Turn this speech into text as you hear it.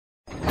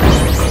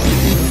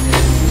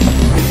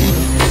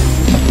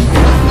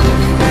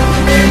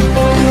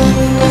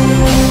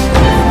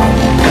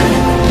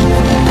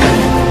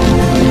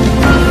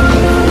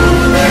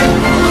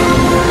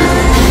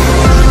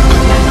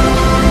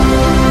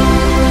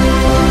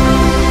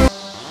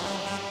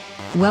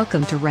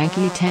Welcome to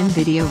Ranky 10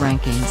 Video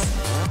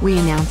Rankings. We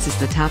announces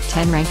the top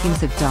 10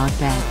 rankings of dog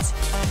beds.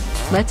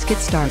 Let's get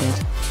started.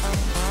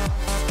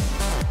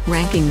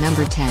 Ranking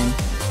number 10.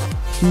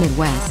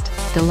 Midwest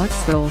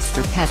Deluxe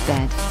Bolster Pet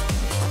Bed.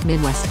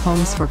 Midwest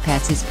Homes for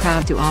Pets is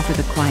proud to offer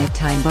the Quiet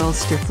Time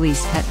Bolster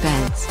Fleece Pet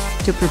Beds,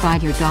 to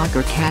provide your dog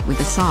or cat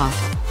with a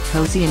soft,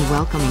 cozy and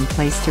welcoming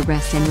place to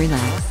rest and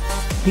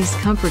relax. These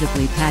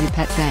comfortably padded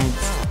pet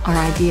beds are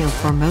ideal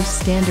for most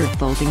standard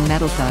folding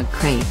metal dog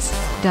crates,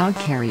 dog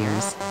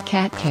carriers,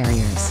 cat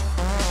carriers.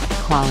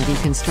 Quality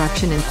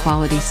construction and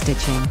quality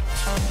stitching.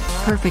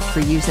 Perfect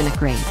for use in a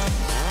crate.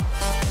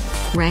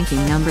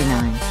 Ranking number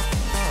 9.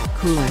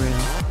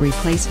 Coolaroo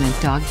Replacement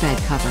Dog Bed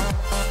Cover.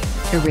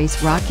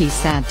 Erase Rocky's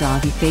sad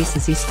doggy face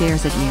as he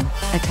stares at you,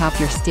 atop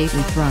your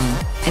stately throne,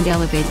 and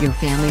elevate your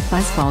family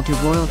fuzzball to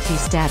royalty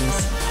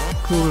status.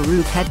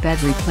 Coolaroo Pet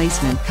Bed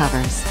Replacement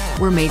Covers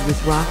were made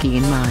with Rocky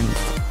in mind.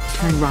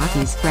 Turn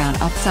Rocky's frown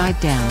upside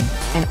down,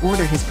 and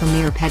order his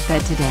premier pet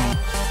bed today.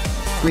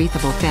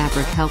 Breathable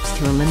fabric helps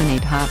to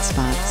eliminate hot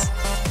spots.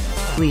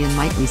 Flea and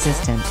mite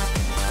resistant.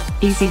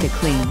 Easy to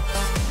clean.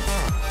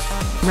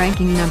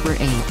 Ranking number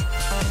 8.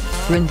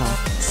 Brindle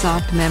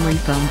Soft Memory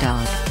Foam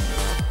Dog.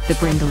 The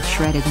Brindle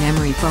Shredded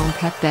Memory Foam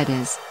Pet Bed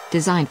is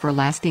designed for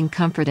lasting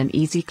comfort and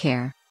easy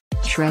care.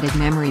 Shredded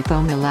memory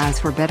foam allows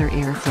for better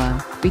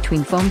airflow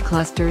between foam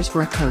clusters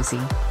for a cozy.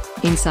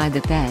 Inside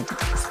the bed,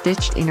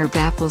 stitched inner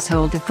baffles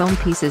hold the foam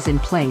pieces in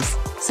place,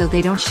 so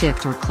they don't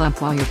shift or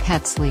clump while your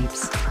pet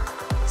sleeps.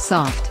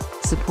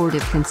 Soft,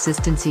 supportive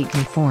consistency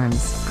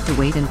conforms to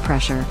weight and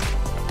pressure.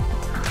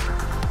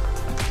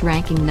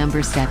 Ranking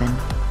number 7.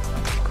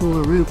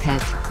 Coolaroo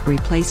Pet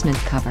Replacement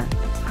Cover.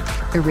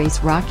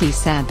 Erase Rocky's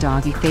sad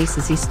doggy face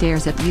as he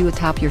stares at you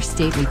atop your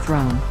stately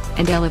throne,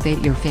 and elevate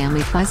your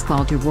family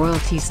fuzzball to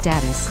royalty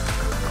status.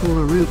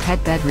 Coolaroo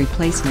Pet Bed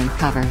Replacement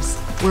Covers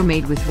were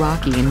made with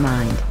Rocky in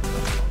mind.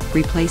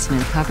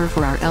 Replacement cover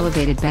for our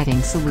elevated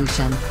bedding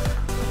solution.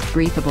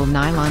 Breathable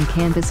nylon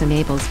canvas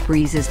enables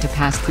breezes to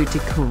pass through to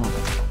cool.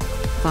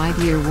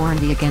 5-year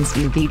warranty against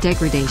UV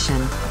degradation.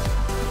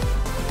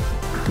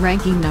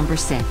 Ranking number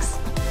 6.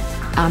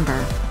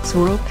 Umber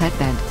Swirl Pet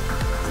Bed.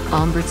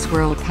 Umber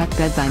Swirl Pet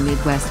Bed by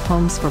Midwest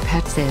Homes for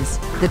Pets is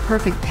the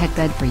perfect pet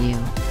bed for you.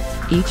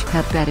 Each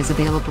pet bed is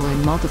available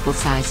in multiple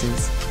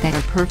sizes that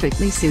are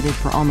perfectly suited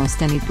for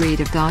almost any breed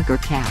of dog or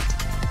cat.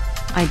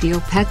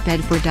 Ideal pet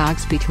bed for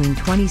dogs between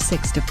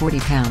 26 to 40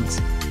 pounds.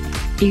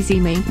 Easy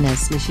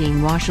maintenance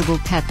machine washable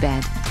pet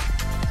bed.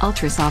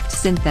 Ultra soft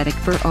synthetic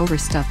fur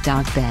overstuffed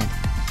dog bed.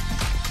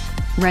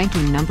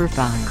 Ranking number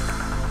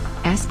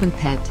 5. Aspen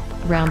Pet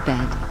Round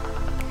Bed.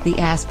 The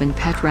Aspen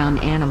Pet Round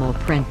Animal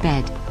Print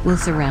Bed will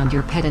surround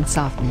your pet in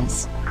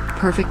softness.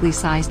 Perfectly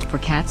sized for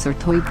cats or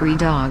toy breed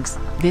dogs,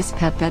 this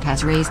pet bed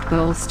has raised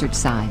bolstered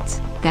sides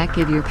that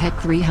give your pet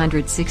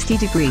 360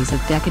 degrees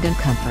of decadent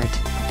comfort.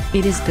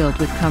 It is filled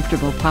with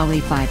comfortable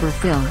polyfiber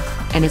fill,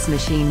 and is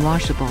machine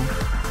washable.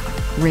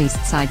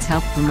 Raised sides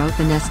help promote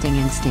the nesting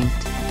instinct.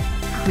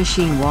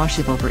 Machine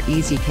washable for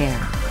easy care.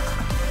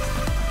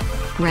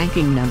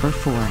 Ranking number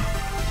 4.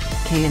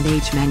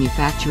 K&H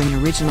Manufacturing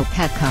Original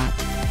Pet Cot.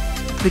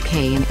 The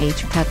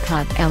K&H Pet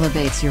Cot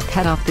elevates your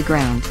pet off the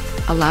ground,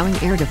 allowing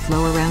air to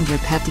flow around your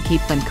pet to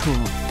keep them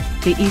cool.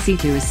 The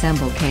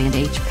easy-to-assemble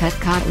K&H Pet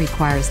Cot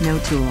requires no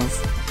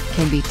tools,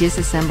 can be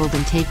disassembled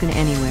and taken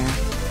anywhere.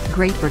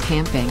 Great for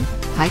camping,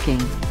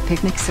 hiking,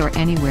 picnics or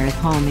anywhere at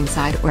home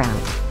inside or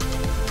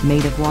out.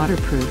 Made of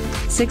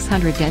waterproof,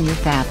 600 denier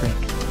fabric.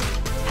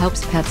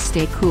 Helps pets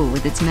stay cool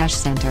with its mesh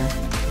center.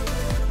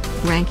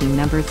 Ranking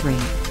number 3.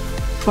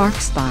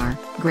 Barkspar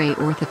Gray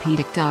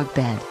Orthopedic Dog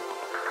Bed.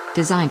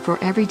 Designed for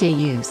everyday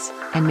use,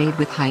 and made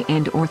with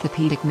high-end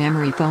orthopedic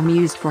memory foam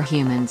used for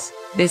humans,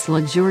 this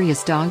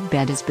luxurious dog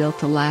bed is built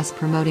to last,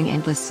 promoting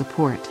endless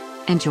support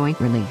and joint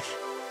relief.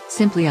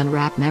 Simply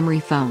unwrap memory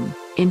foam,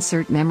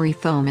 insert memory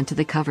foam into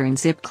the cover and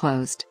zip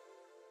closed.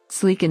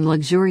 Sleek and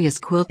luxurious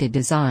quilted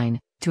design,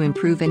 to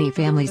improve any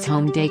family's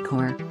home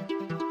decor.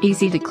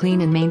 Easy to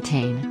clean and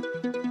maintain.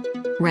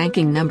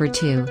 Ranking number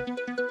 2.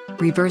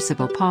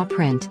 Reversible Paw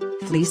Print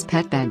Fleece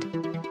Pet Bed.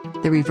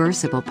 The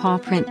reversible paw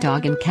print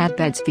dog and cat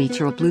beds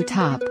feature a blue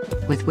top,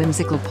 with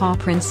whimsical paw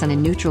prints and a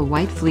neutral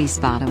white fleece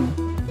bottom.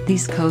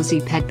 These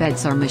cozy pet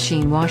beds are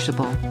machine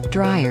washable,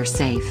 dryer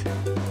safe.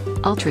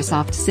 Ultra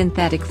soft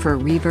synthetic fur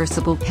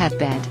reversible pet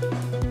bed.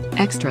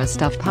 Extra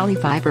stuffed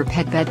polyfiber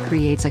pet bed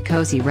creates a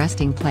cozy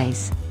resting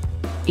place.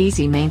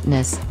 Easy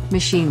maintenance,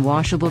 machine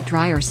washable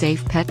dryer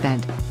safe pet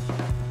bed.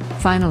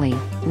 Finally,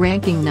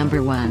 ranking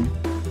number 1.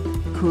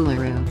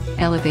 Coolaroo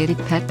Elevated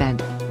Pet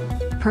Bed.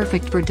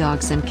 Perfect for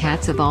dogs and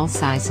cats of all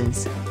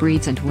sizes,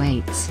 breeds and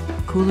weights.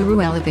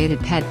 Coolaroo elevated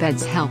pet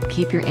beds help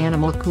keep your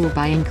animal cool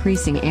by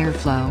increasing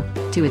airflow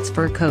to its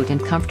fur coat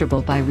and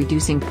comfortable by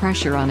reducing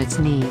pressure on its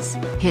knees,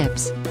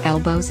 hips,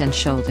 elbows and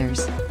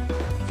shoulders.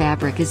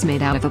 Fabric is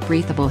made out of a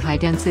breathable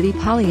high-density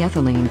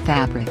polyethylene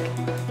fabric.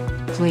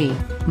 Flea,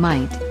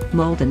 mite,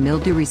 mold and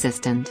mildew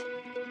resistant.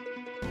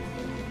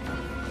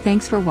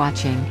 Thanks for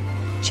watching.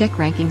 Check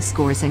ranking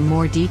scores and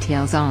more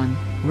details on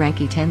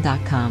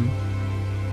ranky10.com.